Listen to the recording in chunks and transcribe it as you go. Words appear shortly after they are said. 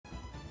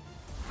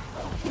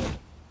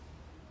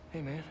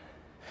Hey, man.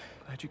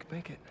 Glad you could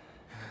make it.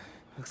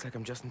 Looks like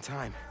I'm just in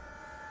time.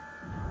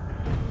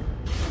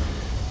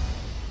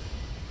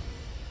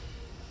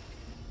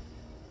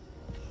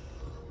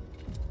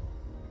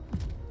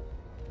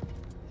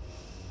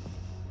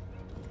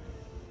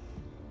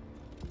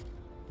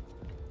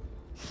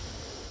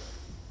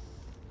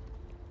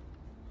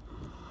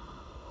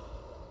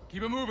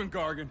 Keep it moving,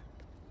 Gargan.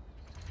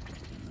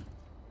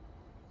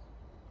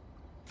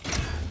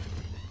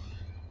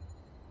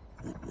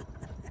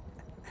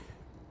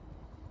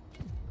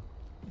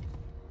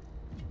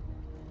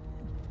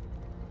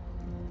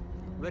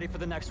 Ready for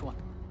the next one.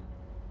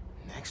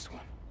 Next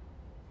one.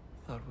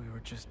 Thought we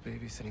were just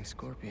babysitting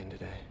Scorpion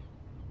today.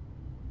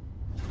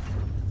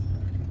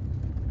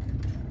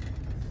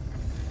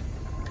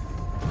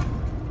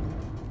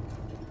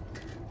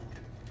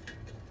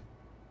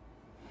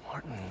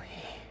 Martin Lee.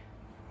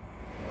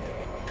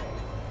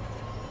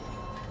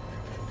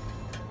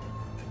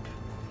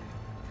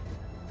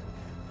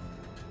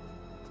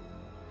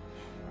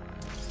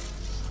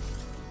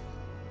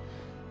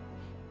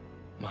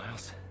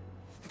 Miles.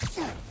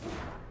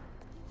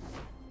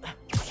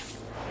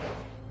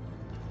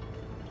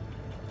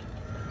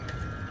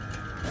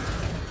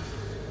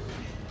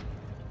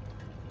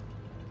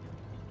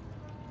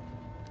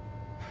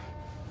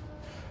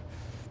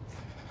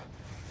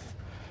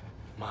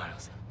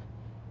 Miles.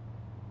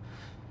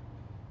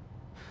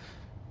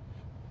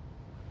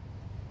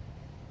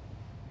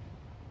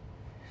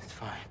 It's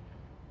fine.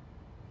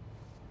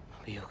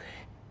 I'll be okay.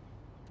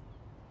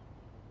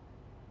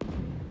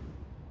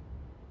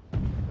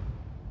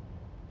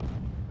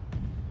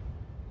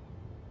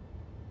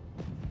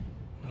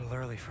 A little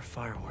early for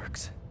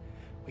fireworks.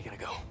 We gotta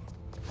go.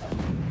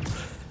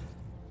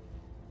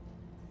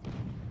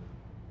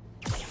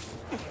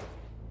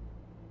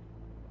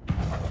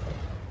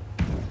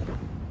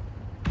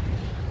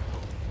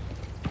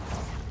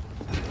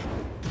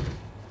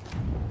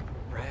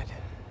 Red,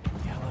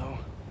 yellow.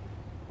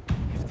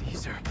 If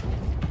these are...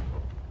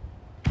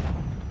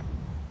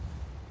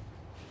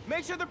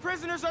 Make sure the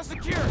prisoners are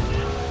secure!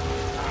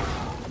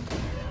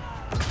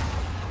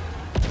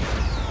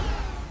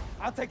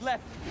 I'll take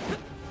left.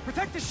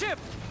 Protect the ship!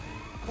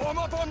 Form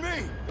up on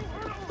me!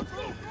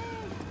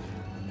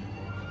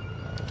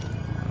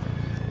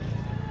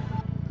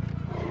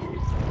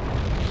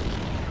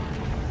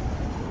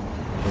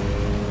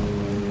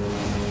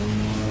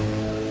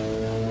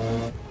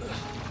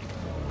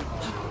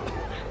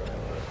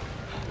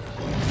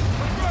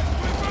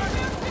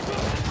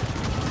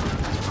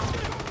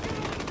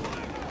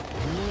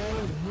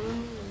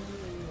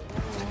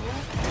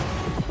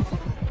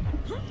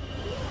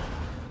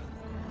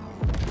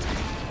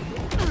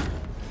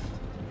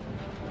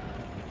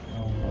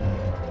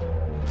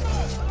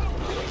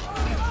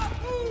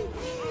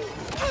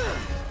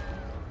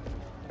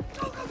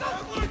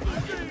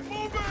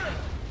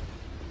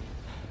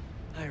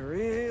 I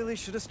really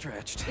should have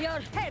stretched. Your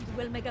head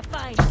will make a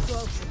fine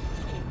stroke.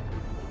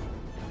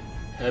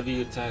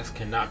 Heavy attacks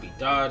cannot be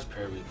dodged.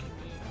 Parry can be.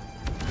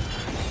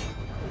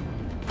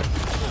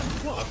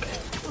 Okay.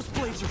 Those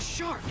blades are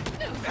sharp.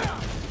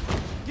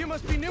 You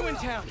must be new in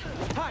town.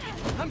 Hi,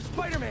 I'm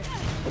Spiderman.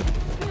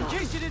 In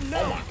case you didn't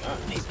know,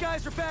 these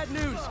guys are bad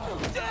news.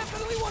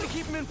 Definitely want to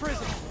keep them in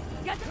prison.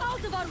 Get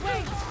out of our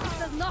way! This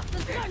does not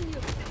concern you!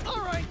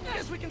 All right,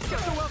 guess we can skip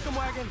the welcome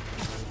wagon.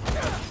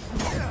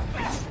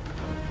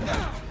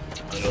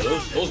 I know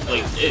those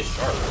blades is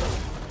sharp.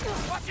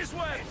 Watch this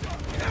way!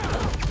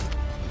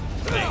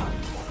 Dang.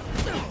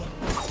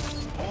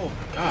 Oh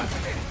my god.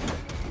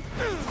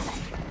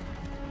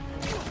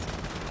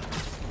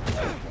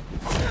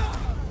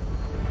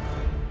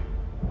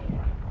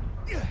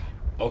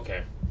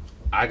 Okay.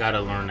 I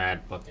gotta learn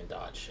that fucking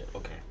dodge shit.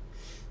 Okay.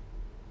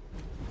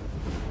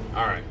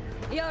 Alright.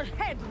 Your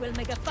head will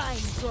make a fine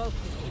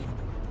trophy.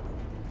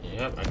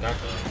 Yep, I got that.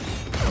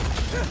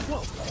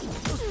 Whoa,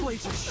 those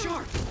blades are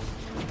sharp.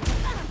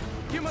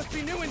 You must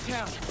be new in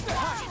town.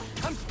 Hi,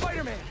 I'm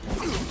Spiderman.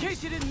 In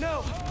case you didn't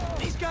know,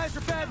 these guys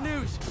are bad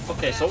news.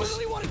 Okay, so it's...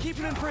 Really want to keep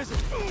them in prison.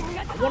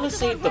 I want to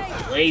see if the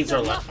blades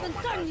are like... Oh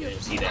my god, I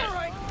didn't see All that.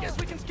 right, guess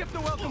we can skip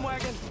the welcome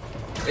wagon.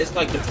 It's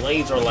like the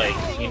blades are like,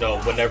 you know,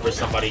 whenever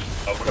somebody,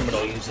 a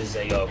criminal uses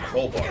a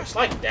crowbar. It's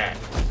like that.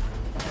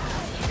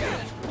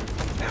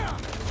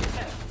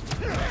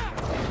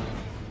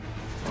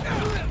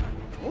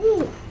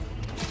 Ooh.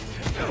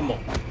 Come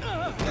on.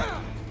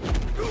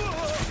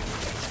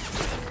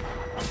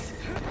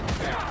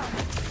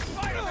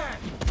 Spider-Man!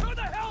 Who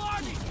the hell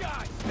are these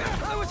guys?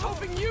 I was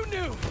hoping you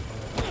knew.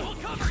 We'll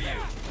cover you!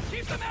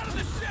 Keep them out of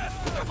the ship!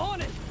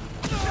 On it.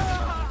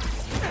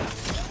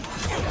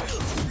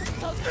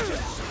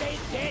 Just stay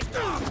dead!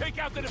 Take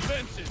out the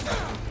defenses!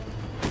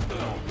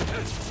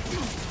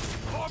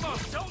 Form up!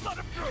 Don't let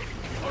them through!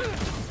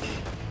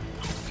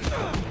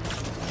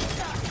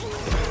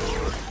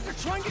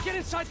 They're trying to get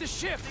inside the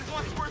ship. They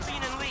want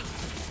Scorpion and Lee.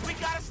 We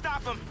gotta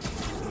stop them!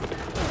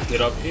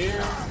 Get up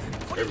here.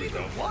 What There do we you go.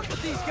 even want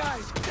with these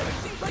guys? It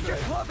seems like your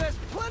club has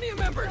plenty of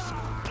members.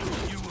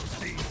 You will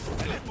see,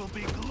 and it will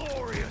be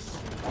glorious!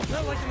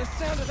 Not liking the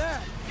sound of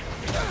that.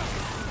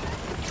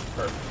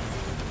 Perfect.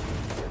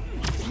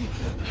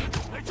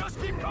 They just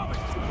keep coming.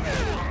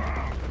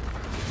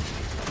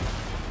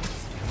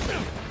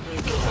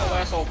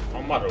 Asshole.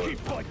 I'm moderate. Keep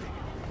fighting.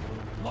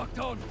 Locked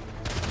on.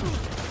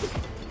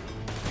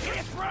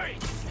 Get ready.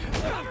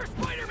 Cover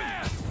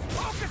Spider-Man.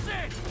 Focus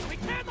in. We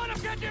can't let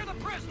him get near the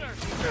prisoner.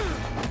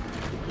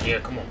 Yeah,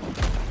 come on.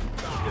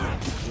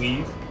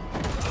 Leave.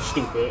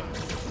 Stupid.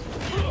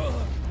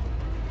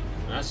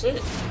 That's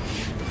it.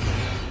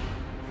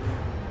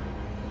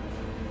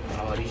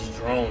 Oh, these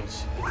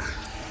drones.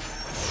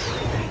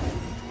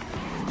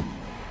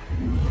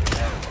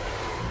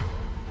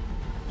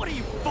 What are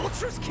you,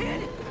 vultures,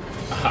 kid?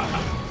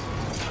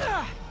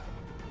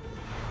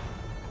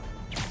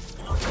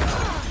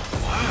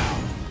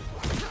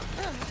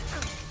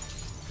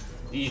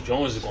 These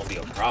drones are gonna be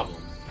a problem.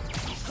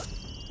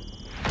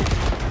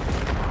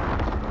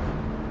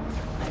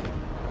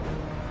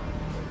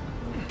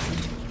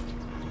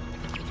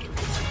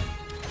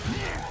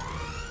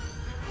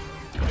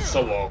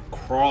 So a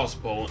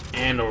crossbow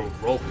and a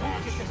rope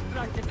launch. Get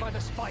distracted by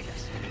the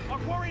spiders. Our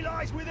quarry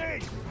lies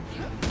within.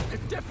 They're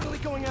definitely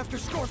going after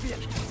Scorpion.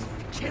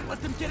 Can't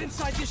let them get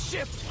inside this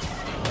ship.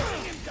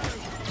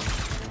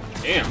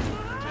 Damn.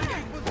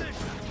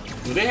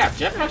 Do they have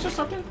jetpacks or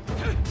something?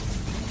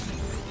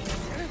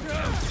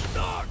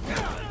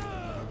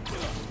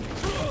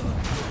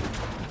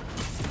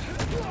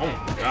 Oh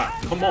my god,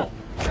 come on.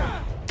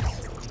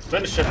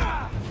 Finish it.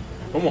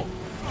 Come on.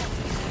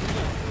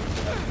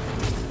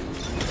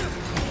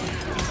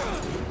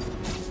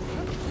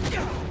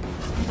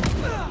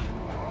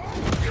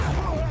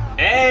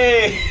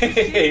 Hey!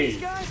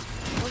 These guys,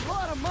 a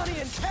lot of money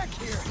and tech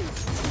here.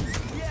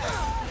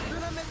 Yeah,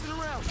 they're not messing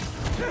around.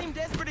 They seem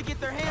desperate to get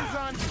their hands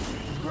on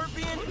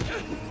Scorpion,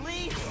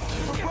 Lee,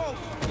 or both.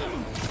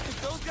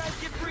 If those guys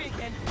get free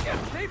again,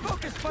 Stay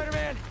focused,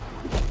 Spider-Man.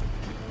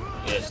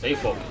 Yeah, stay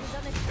focused.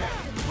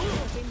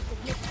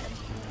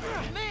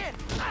 man,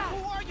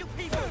 who are you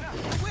people?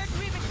 Where'd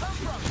you even come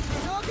from?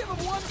 I'll give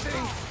them one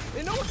thing.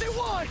 They know what they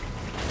want.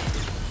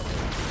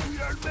 We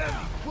are men.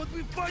 What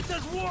we fight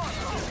as one.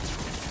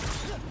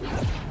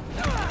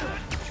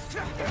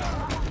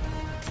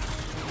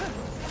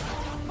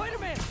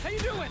 Spider-Man, how you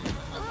doing?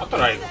 I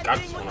thought I got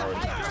this one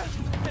already.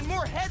 And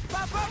more heads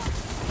pop up?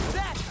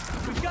 That!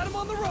 We've got him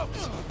on the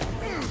ropes.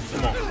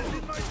 Come on.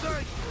 In my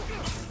sight.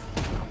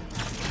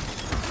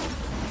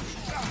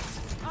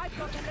 I've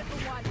got a little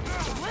one.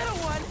 Little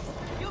one?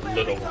 You better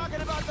Little be one.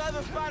 talking about the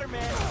other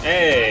Spider-Man.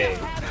 Hey!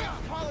 Have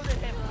it taller than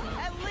him,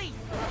 at least.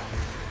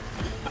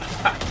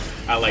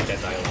 I like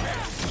that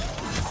dialogue.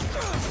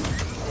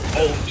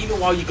 Oh, even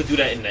while you could do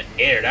that in the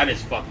air, that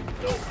is fucking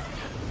dope.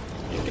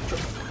 You can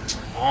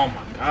oh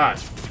my god.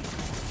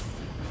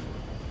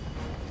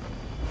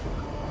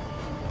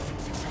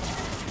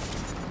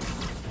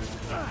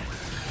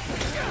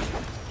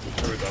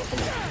 There we go, come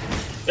on.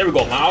 There we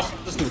go, Miles.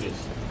 Let's do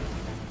this.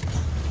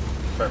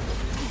 Perfect.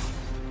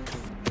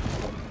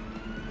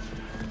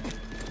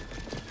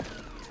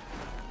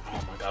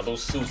 Oh my god,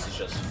 those suits is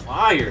just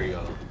fire,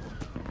 yo.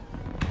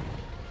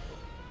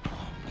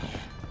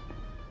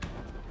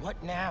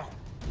 What now?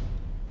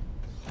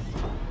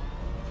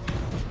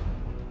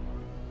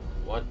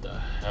 What the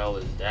hell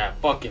is that?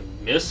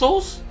 Fucking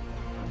missiles?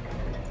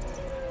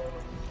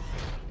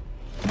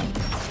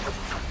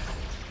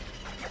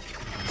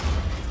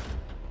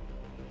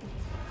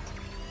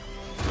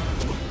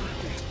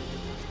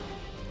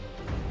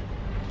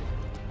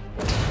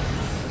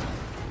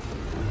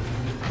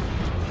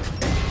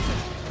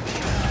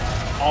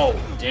 Oh,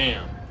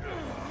 damn.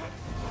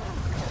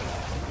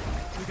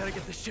 We gotta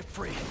get the ship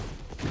free.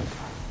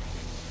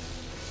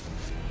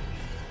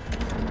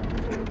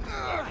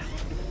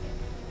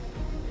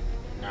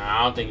 Nah,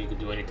 I don't think you can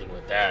do anything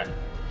with that.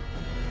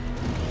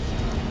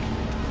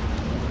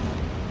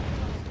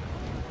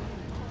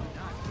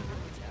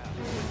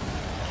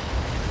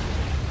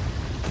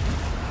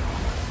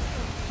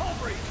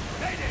 Aubrey!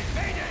 Mayday!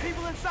 Mayday!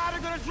 People inside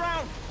are gonna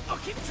drown. I'll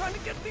keep trying to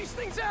get these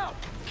things out.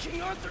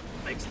 King Arthur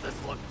makes this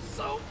look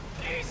so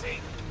easy.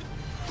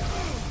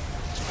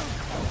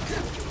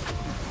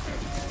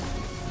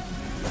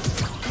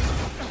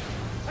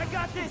 I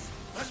got this.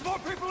 There's more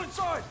people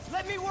inside!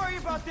 Let me worry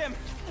about them.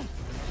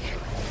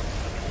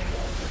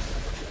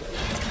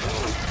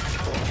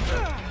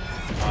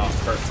 Oh,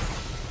 perfect.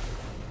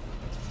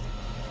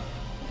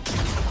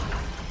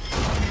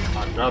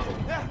 Another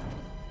one.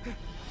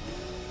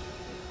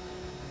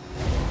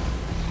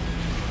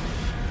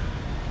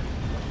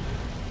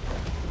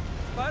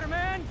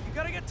 Spider-Man, you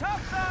gotta get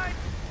topside.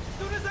 As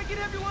soon as I get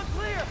everyone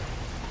clear.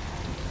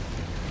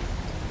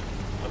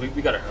 I think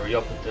we gotta hurry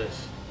up with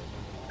this.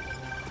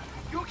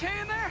 You okay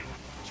in there?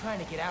 Trying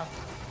to get out.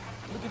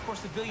 Looking for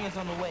civilians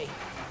on the way.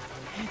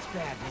 It's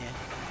bad, man.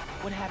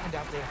 What happened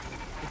out there?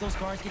 Did those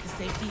guards get to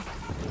safety?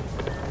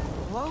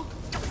 Hello?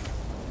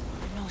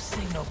 No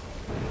signal.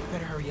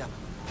 Better hurry up.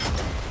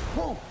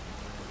 Whoa!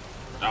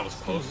 That was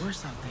It's close. getting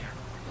worse out there.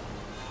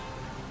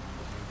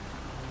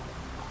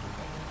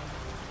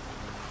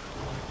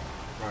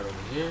 Right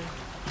over here.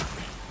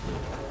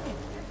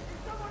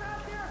 Someone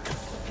out there!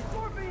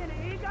 Scorpion,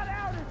 he got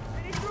out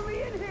and he threw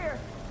me in here!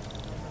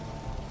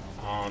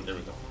 There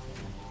we go.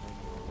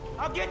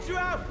 I'll get you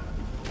out!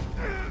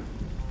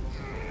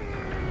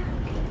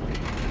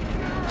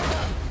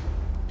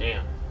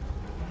 Damn.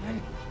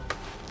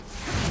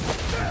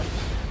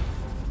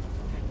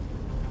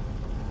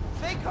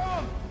 Stay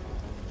calm!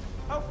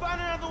 I'll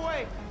find another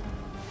way!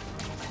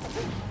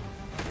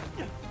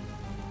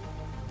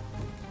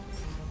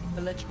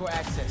 Electrical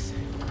access.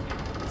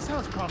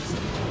 Sounds promising.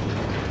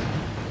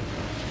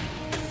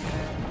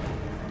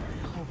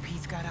 Oh,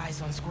 Pete's got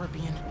eyes on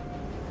Scorpion.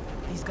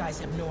 These guys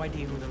have no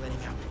idea who they're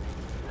letting out.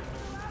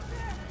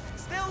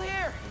 Still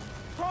here!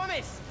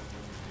 Promise!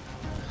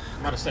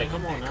 I'm about to say,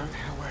 come on now.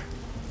 Power.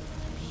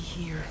 Be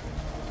here.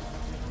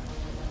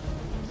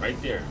 Right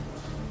there.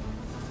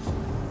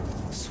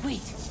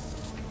 Sweet!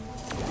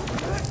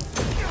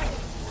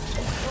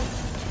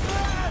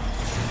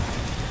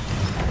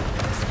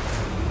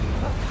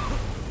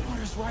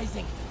 Water's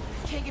rising.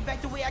 Can't get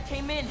back the way I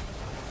came in.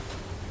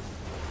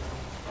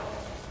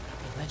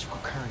 The electrical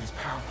current is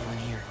powerful in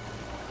here.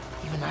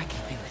 Even I can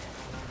feel it.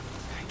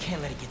 I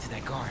can't let it get to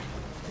that guard.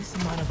 This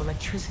amount of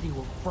electricity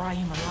will fry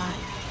him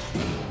alive.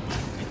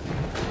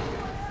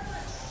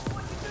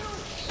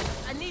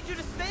 I need you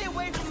to stay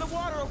away from the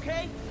water,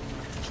 okay?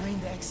 Drain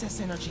the excess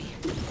energy.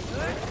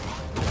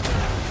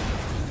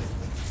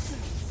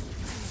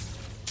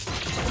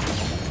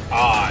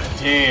 Ah,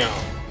 damn.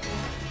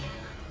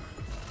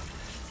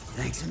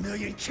 Thanks a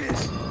million, kid.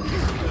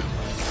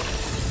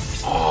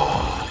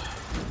 Oh.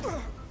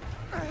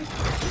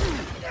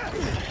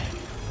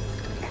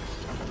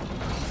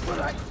 But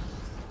I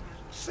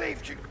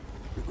saved you.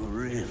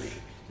 Really?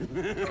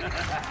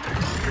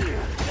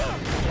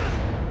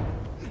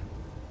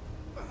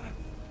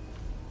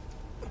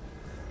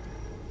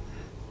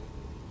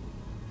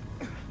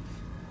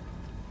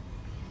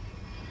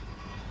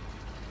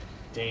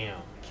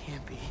 Damn.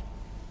 Can't be.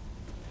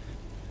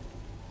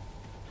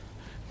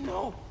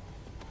 No.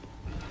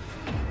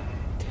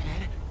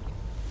 Dad?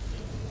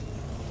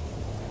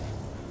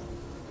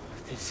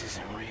 This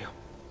isn't real.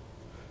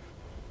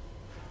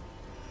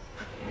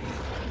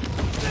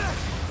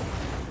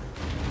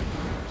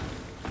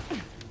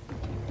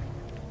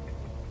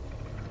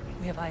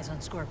 We have eyes on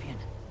Scorpion.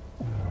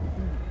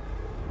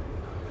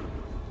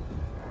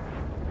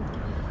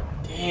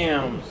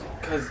 Damn.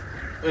 Because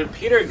when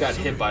Peter got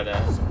hit by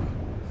that.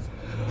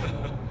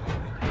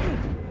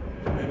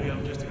 Maybe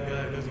I'm just a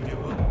guy who doesn't give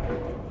up.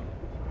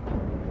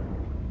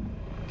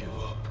 Give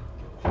up.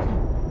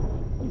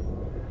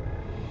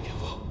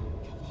 Give up.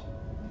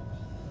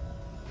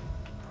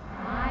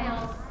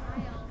 Miles.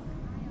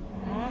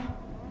 Huh?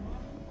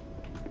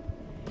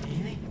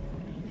 Really?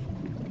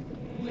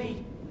 Wait.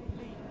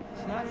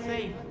 It's not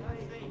safe.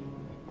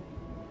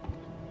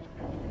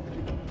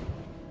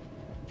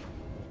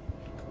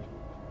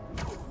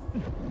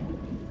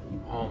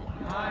 Oh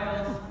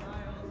my.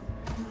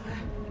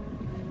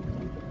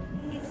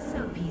 It's so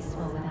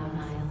peaceful without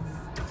Miles.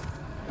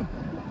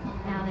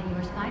 Now that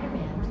you're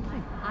Spider-Man,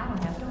 I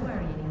don't have to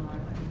worry anymore.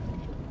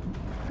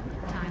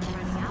 Time's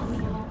running out,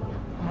 Joel.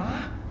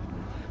 Huh?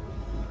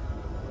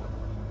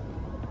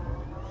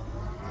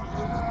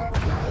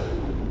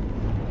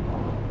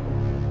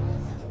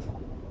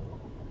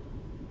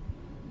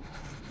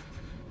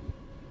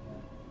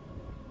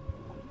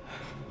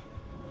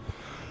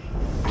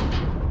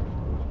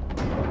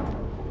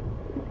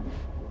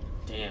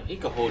 Damn, he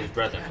could hold his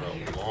breath in for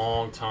a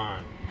long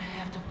time. I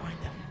have to find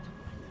them.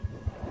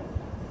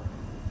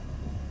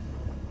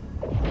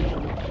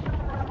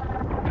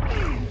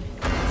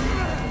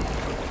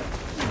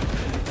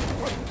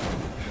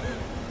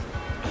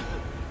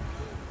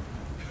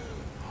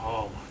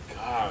 Oh my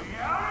god.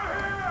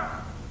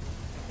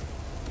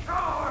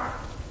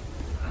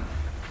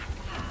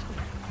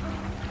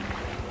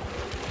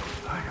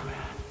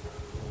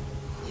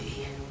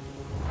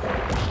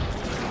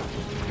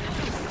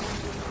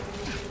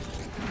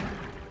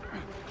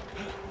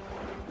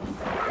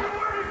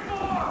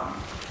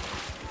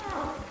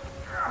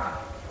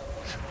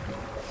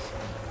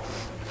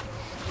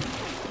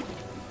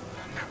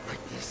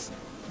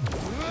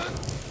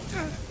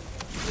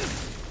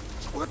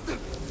 What the?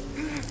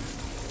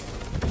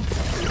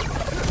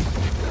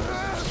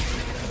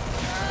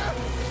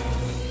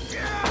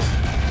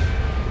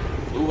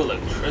 Blue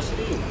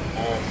electricity?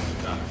 Oh my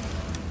god.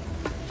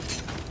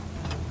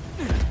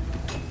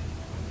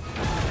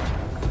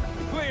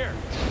 Clear!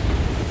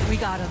 We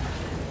got him.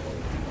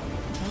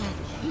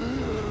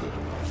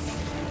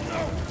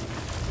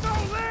 No,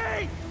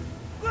 Lee!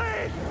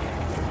 Lee!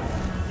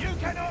 You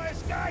cannot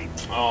escape!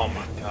 Oh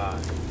my god.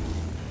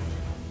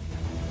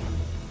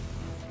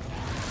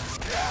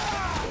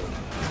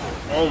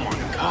 Oh my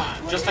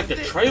god. Just like the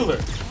trailer.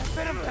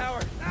 Venom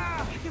power.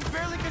 I can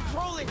barely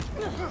control it.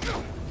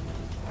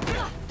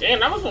 Damn,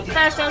 that was some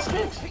fast ass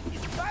kicks.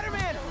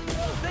 Spider-Man!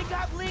 They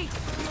got Lee!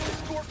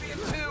 Scorpion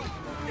 2.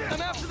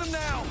 I'm after them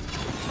now.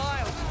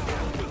 Miles,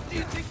 do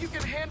you think you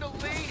can handle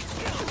Lee?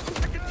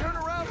 I can turn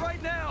around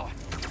right now.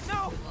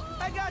 No!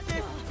 I got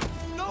this!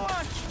 Go on!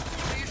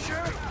 Are you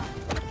sure?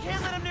 I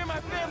can't let him near my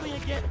family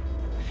again.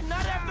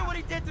 Not after what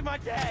he did to my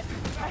dad.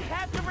 I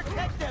have to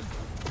protect them.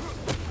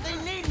 They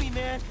need me,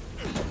 man.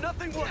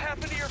 Nothing will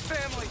happen to your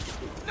family.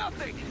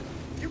 Nothing.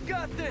 You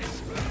got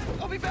this.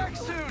 I'll be back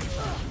soon.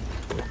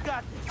 You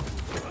got this.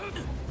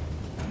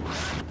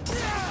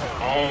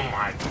 Oh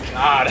my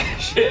god, that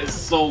shit is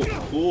so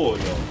cool,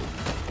 yo.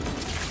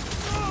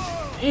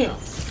 Damn.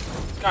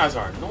 These guys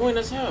are annoying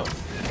as hell.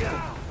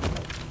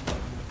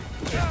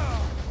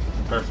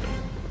 Perfect.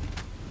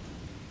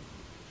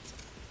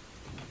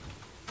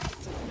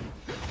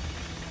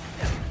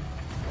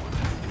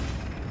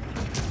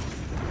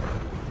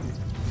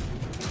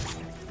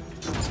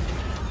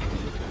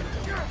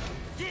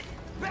 Get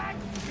back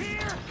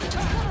here!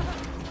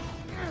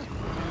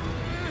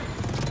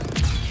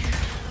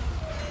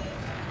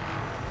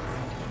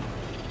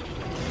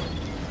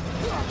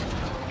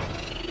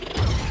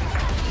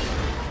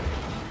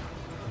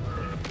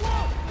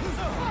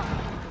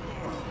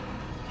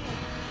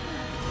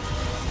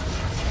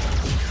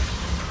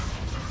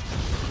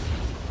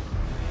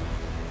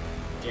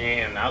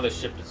 Damn, now the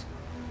ship is...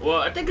 Well,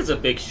 I think it's a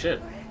big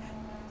ship.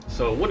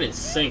 So it wouldn't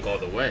sink all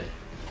the way.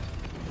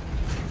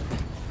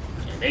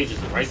 And they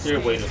just right there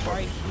waiting for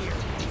me.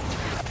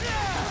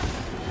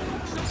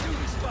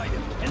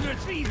 And their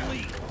team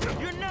lead.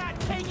 You're not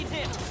taking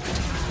him!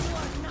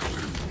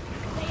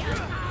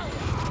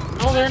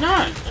 No, they're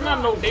not. They're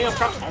not no damn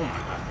cops. Oh my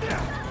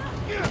god.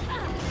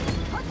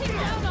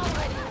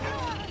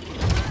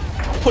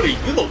 I'm putting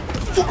you the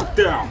fuck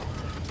down.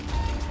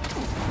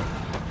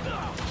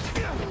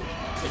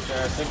 Bitch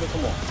ass nigga,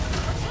 come on.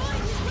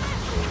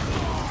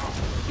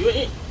 You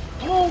ain't.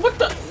 Oh, what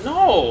the?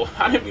 No,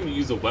 I didn't mean to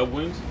use the web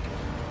wings.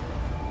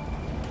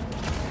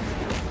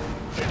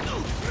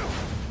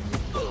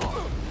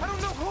 I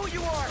don't know who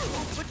you are,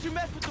 but you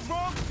messed with the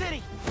wrong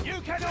city. You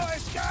cannot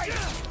escape!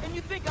 And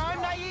you think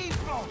I'm naive?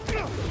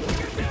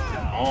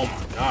 Oh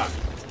my god.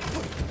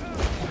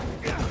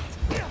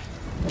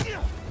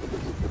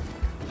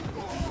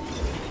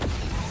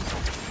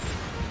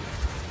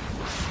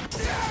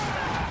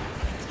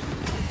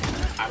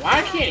 Why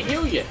I can't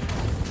heal you?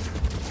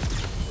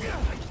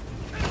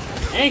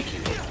 Thank you.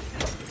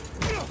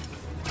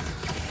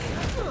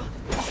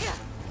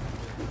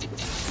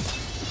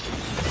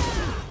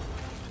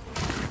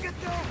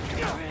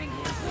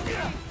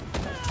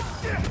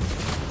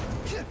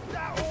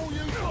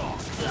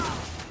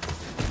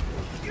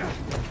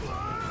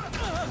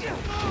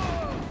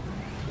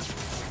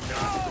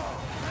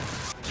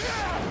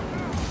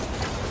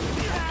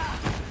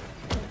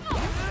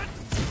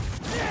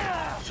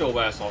 Show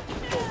ass off the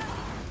boat.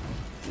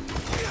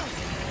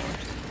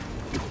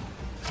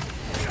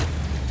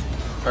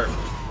 Perfect.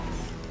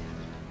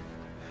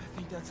 I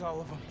think that's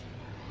all of them.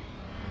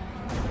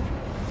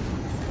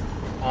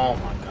 Oh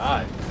my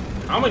god.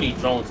 How many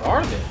drones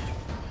are there?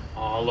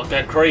 Oh, look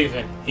at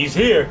Kraven. He's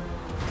here.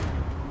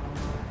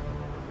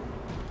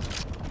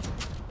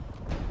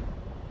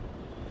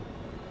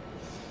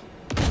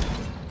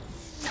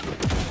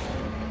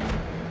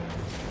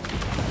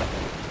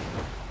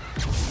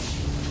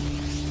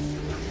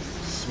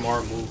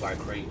 Smart move by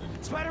Kraven.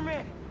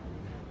 Spider-Man!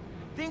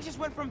 Things just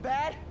went from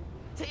bad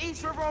to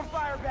East River on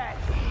fire bad.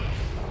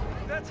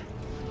 That's...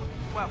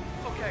 Well,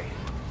 okay.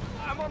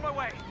 I'm on my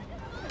way.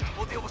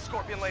 We'll deal with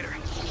Scorpion later.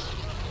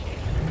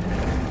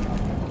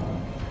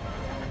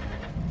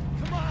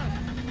 Come on!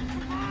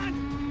 Come on!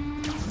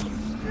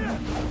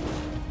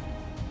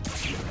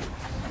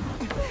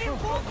 It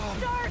won't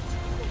start!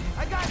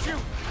 I got you!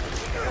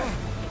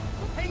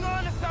 Hang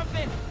on to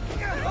something!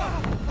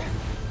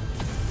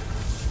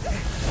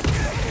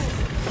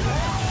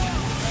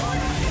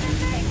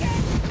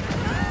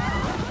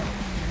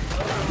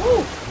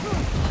 Woo.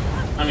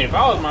 I mean, if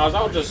I was Miles,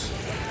 I would just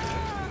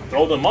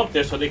throw them up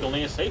there so they can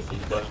land safely.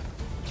 But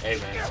hey,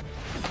 man,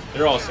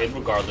 they're all safe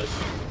regardless.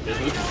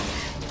 He's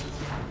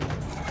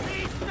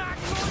not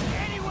going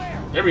anywhere!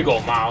 There we go,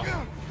 Miles.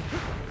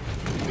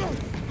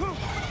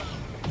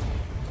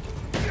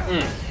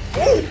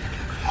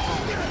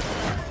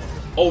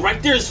 Oh,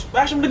 right there,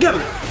 smash them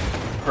together.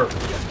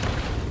 Perfect.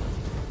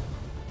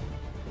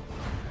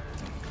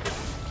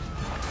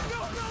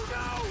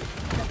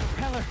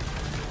 Propeller!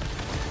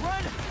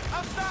 Run!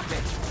 I'll stop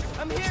it!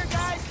 I'm here,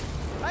 guys!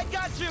 I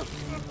got you!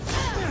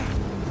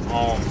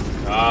 Oh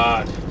my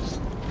god.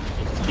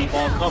 Just keep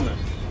on coming.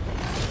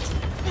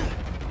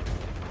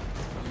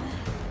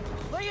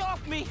 Lay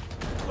off me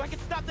so I can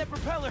stop that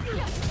propeller!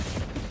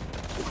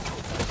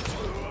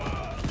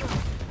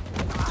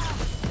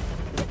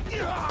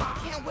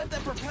 Can't whip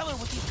that propeller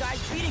with these guys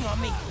beating on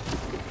me!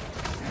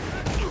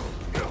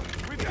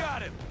 We've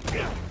got him!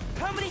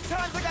 How many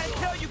times I gotta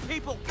tell you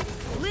people?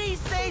 Lee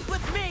stays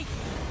with me!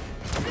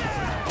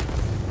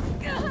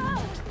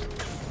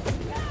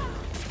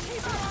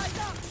 Keep your eyes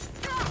up!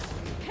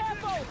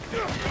 Careful!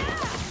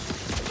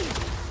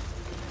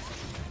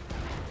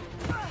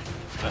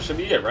 That should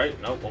be it, right?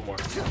 Nope, one more.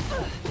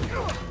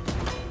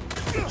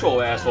 Get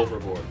your ass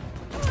overboard.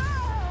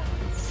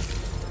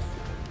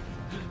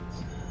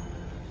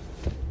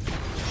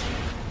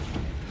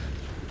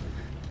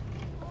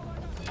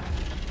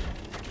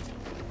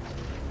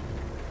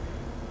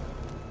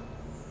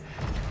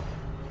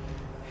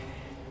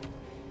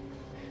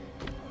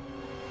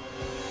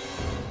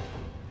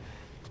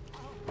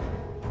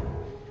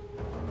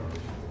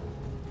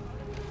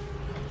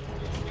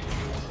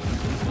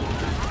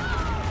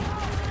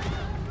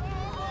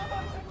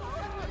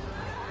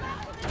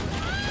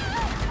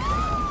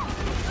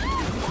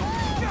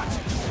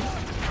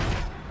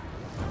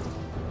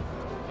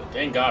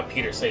 Thank God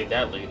Peter saved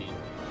that lady.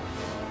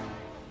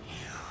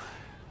 You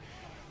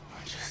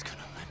are just gonna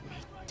let me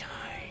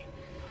die.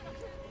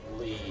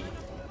 Lee,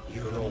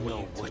 You don't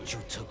know what you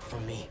took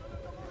from me.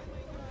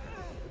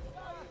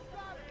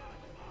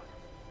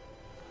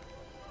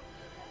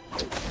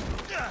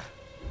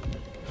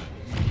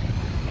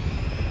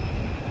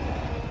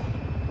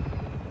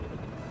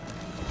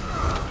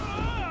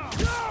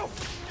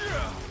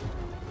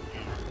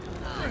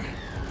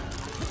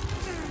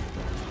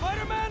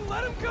 Spider-Man,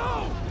 let him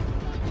go!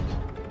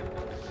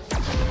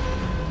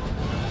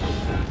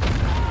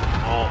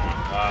 Oh my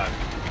God.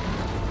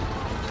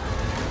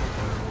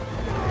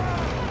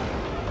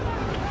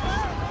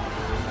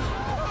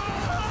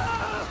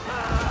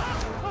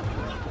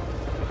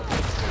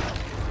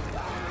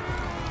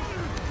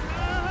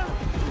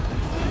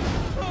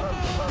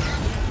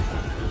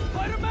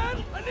 Spider-Man,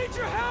 I need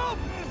your help!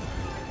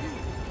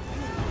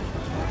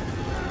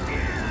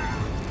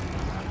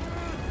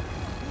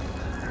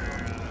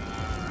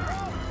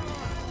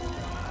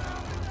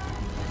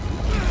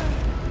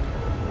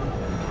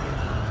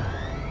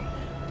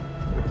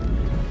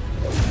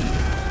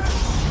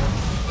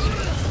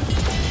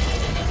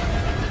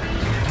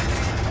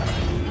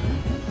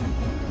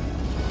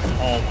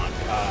 Oh my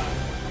God.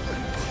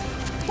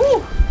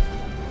 Woo!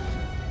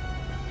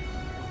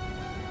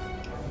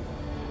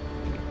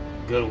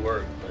 Good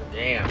work, but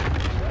damn.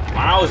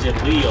 Miles and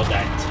Leo,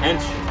 that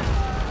tension.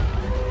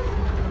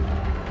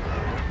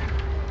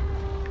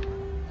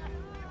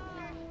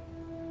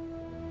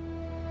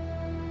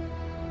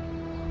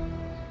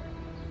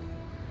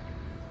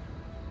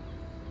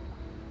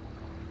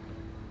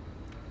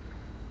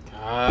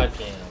 God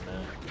damn,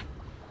 man.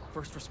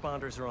 First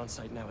responders are on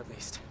site now, at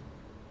least.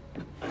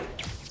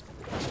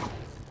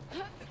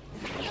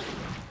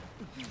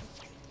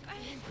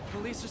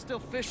 Police are still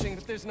fishing,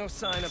 but there's no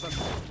sign of them.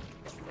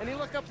 Any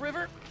luck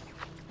upriver?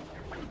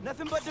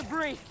 Nothing but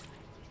debris.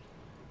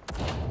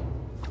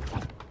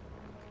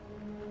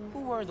 Who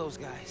were those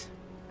guys?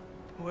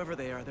 Whoever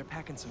they are, they're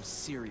packing some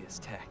serious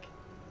tech.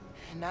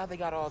 And now they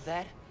got all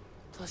that,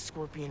 plus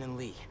Scorpion and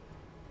Lee.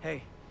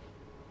 Hey,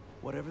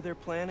 whatever they're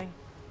planning,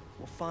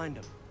 we'll find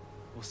them.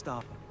 We'll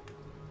stop them.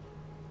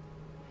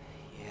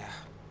 Yeah.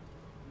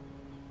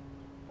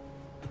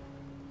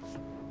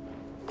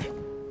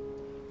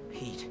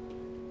 Pete.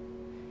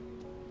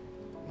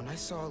 When I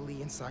saw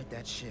Lee inside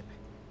that ship,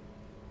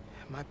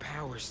 my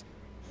powers,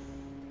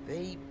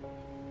 they...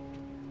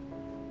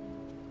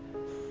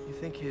 You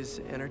think his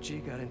energy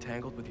got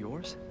entangled with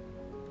yours?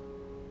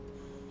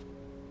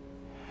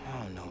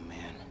 I don't know,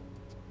 man.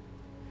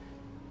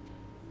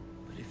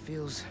 But it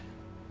feels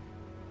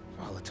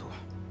volatile.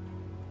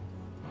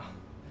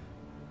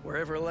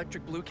 Wherever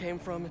Electric Blue came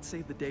from, it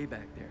saved the day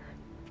back there.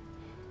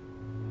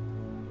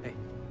 Hey.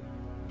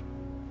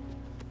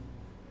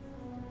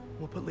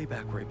 We'll put Lee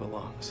back where he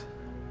belongs.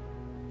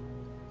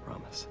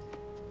 Promise.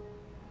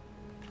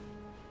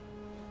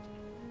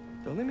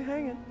 Don't leave me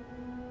hanging.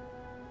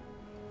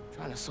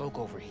 Trying to soak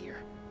over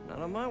here. Not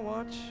on my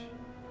watch.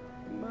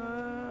 Come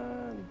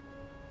on.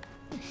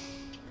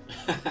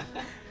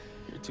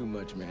 You're too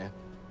much, man.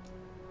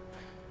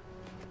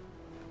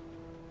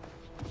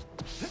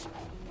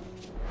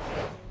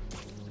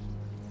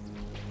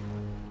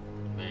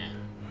 Man.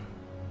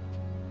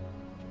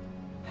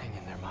 Hang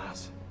in there,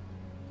 Miles.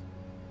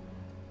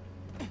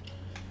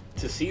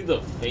 To see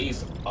the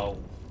face of...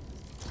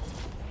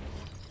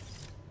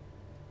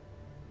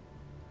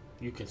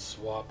 You can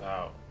swap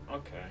out.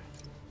 Okay.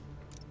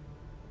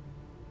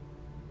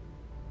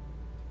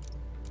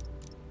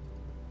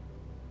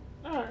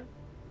 Alright.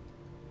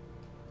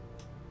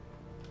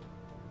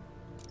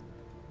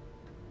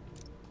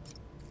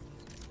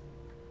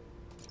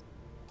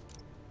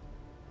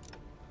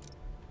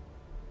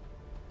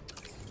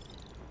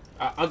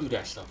 I'll do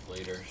that stuff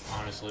later,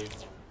 honestly.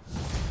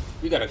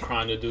 We got a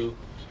crime to do.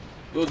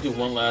 We'll do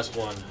one last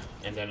one,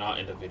 and then I'll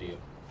end the video.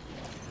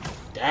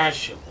 That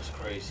shit was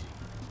crazy.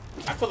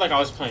 I feel like I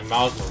was playing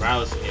Miles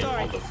Morales again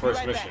on the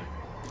first mission.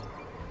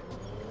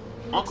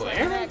 Uncle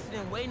Aaron?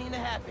 Accident waiting to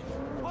happen.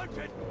 Punch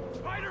it!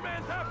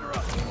 Spider-Man's after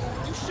us!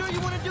 You sure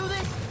you want to do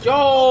this?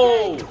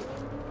 Yo!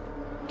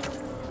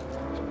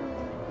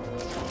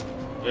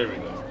 There we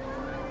go.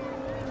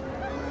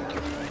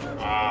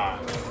 Ah.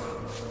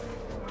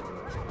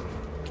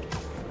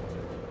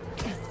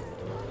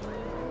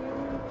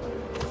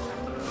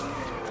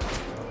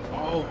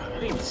 Oh, I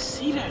didn't even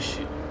see that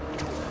shit.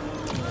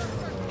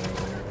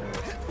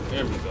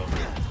 There we go.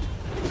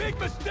 Big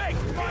mistake,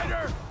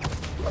 Spider!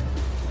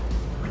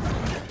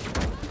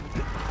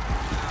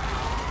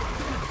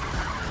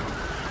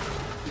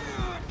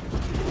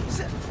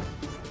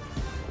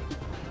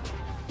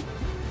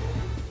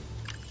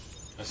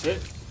 That's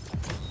it.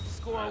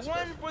 Score That's one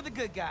perfect. for the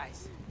good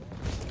guys.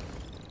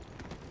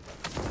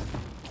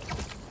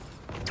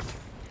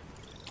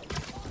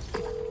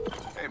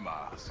 Hey,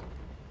 Miles.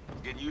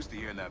 Getting used to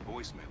hearing that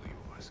voicemail of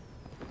yours.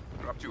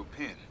 Dropped you a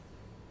pin.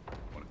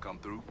 Want to come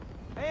through?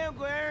 Hey,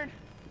 Uncle Aaron.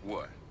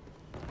 What?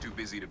 Too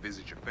busy to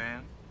visit your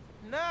fam?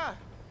 Nah.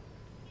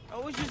 I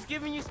was just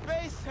giving you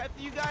space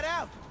after you got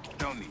out.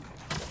 Don't need it.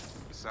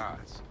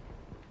 Besides,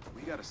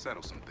 we gotta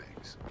settle some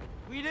things.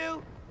 We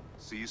do?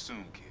 See you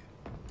soon,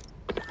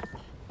 kid.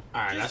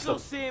 Alright, Just that's go the...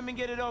 see him and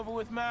get it over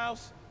with,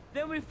 Mouse.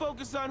 Then we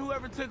focus on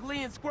whoever took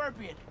Lee and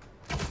Scorpion.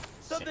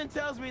 Something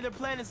tells me they're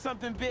planning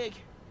something big.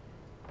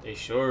 It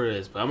sure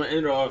is, but I'm gonna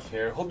end it off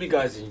here. Hope you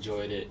guys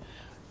enjoyed it.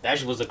 That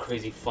shit was a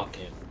crazy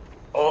fucking...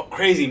 Oh,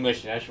 crazy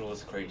mission. That shit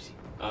was crazy.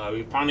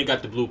 We finally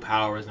got the blue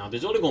powers. Now,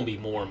 there's only gonna be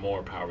more and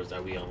more powers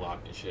that we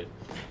unlock and shit.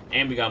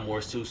 And we got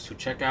more suits to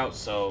check out,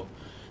 so...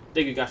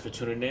 Thank you guys for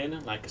tuning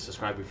in. Like and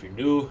subscribe if you're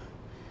new.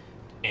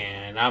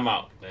 And I'm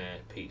out, man.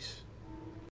 Peace.